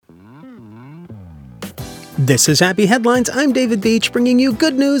This is Happy Headlines. I'm David Beach, bringing you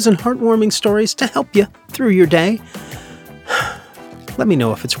good news and heartwarming stories to help you through your day. Let me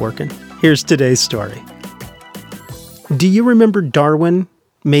know if it's working. Here's today's story. Do you remember Darwin?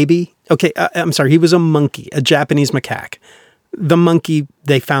 Maybe? Okay, I'm sorry. He was a monkey, a Japanese macaque. The monkey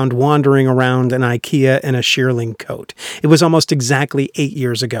they found wandering around an IKEA in a shearling coat. It was almost exactly 8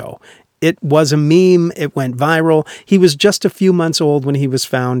 years ago. It was a meme. It went viral. He was just a few months old when he was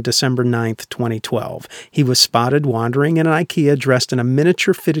found December 9th, 2012. He was spotted wandering in an IKEA dressed in a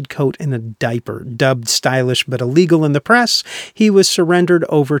miniature fitted coat and a diaper. Dubbed stylish but illegal in the press, he was surrendered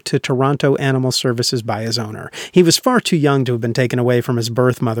over to Toronto Animal Services by his owner. He was far too young to have been taken away from his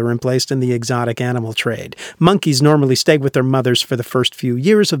birth mother and placed in the exotic animal trade. Monkeys normally stay with their mothers for the first few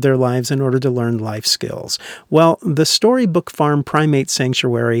years of their lives in order to learn life skills. Well, the Storybook Farm Primate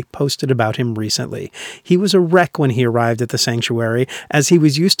Sanctuary posted about him recently. He was a wreck when he arrived at the sanctuary, as he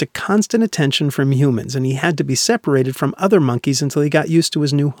was used to constant attention from humans, and he had to be separated from other monkeys until he got used to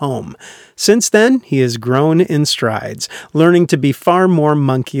his new home. Since then, he has grown in strides, learning to be far more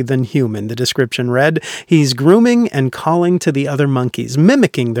monkey than human, the description read. He's grooming and calling to the other monkeys,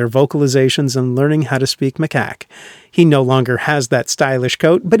 mimicking their vocalizations and learning how to speak macaque. He no longer has that stylish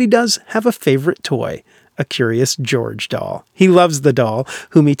coat, but he does have a favorite toy. A Curious George doll. He loves the doll,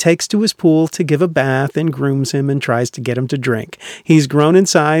 whom he takes to his pool to give a bath and grooms him and tries to get him to drink. He's grown in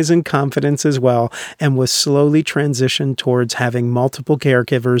size and confidence as well, and was slowly transitioned towards having multiple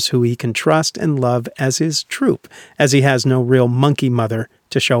caregivers who he can trust and love as his troop, as he has no real monkey mother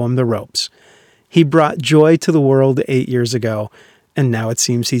to show him the ropes. He brought joy to the world 8 years ago, and now it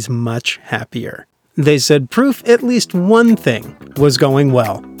seems he's much happier. They said proof at least one thing was going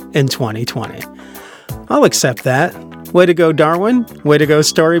well in 2020. I'll accept that. Way to go, Darwin. Way to go,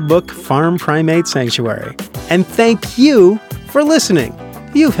 Storybook Farm Primate Sanctuary. And thank you for listening.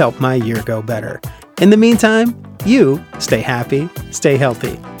 You've helped my year go better. In the meantime, you stay happy, stay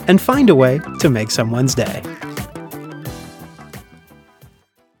healthy, and find a way to make someone's day.